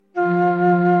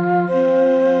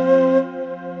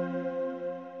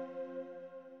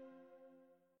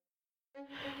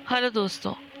Hello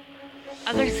दोस्तों,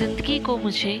 अगर ज़िंदगी को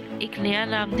मुझे एक नया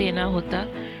नाम देना होता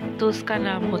तो उसका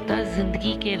नाम होता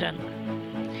ज़िंदगी के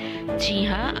रंग। जी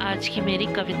हाँ, आज की मेरी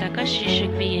कविता का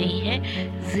शीर्षक भी यही है,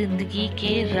 ज़िंदगी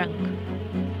के रंग।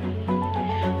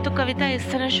 तो कविता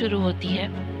इस तरह शुरू होती है।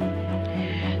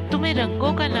 तुम्हें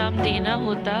रंगों का नाम देना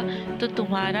होता तो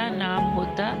तुम्हारा नाम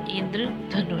होता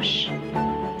इंद्रधनुष।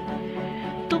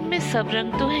 तुम में सब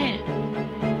रंग तो हैं,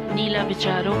 नीला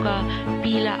विचारों का,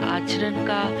 पीला आचरण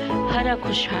का, हरा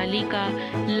खुशहाली का,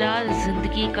 लाल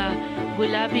जिंदगी का,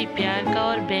 गुलाबी प्यार का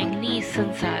और बैंगनी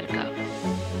संसार का।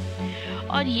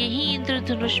 और यही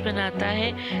इंद्रधनुष बनाता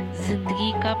है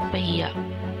जिंदगी का पहिया।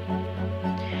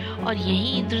 और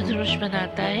यही इंद्रधनुष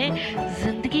बनाता है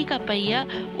जिंदगी का पहिया,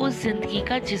 उस जिंदगी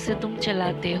का जिसे तुम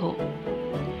चलाते हो।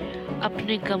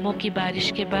 अपने गमों की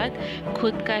बारिश के बाद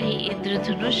खुद का ही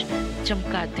इंद्रधनुष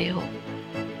चमकाते हो।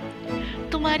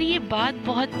 तुम्हारी ये बात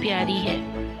बहुत प्यारी है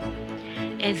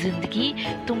ए जिंदगी,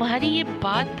 तुम्हारी ये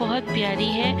बात बहुत प्यारी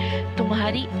है।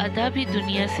 तुम्हारी अदा भी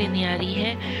दुनिया से न्यारी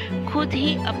है। खुद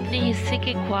ही अपने हिस्से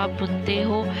के ख्वाब बुनते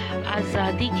हो,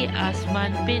 आज़ादी के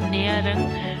आसमान पे नया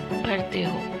रंग भरते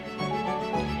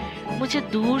हो। मुझे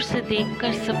दूर से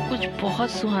देखकर सब कुछ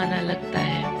बहुत सुहाना लगता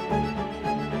है।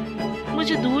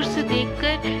 मुझे दूर से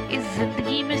देखकर इस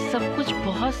जिंदगी में सब कुछ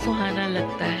बहुत सुहाना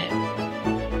लगता है।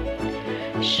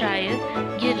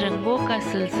 शायद ये रंगों का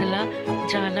सिलसिला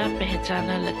जाना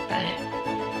पहचाना लगता है।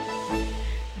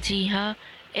 जी हाँ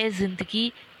ए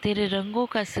जिंदगी, तेरे रंगों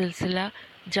का सिलसिला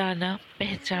जाना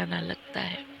पहचाना लगता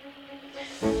है।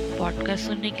 पॉडकास्ट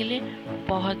सुनने के लिए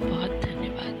बहुत बहुत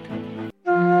धन्यवाद।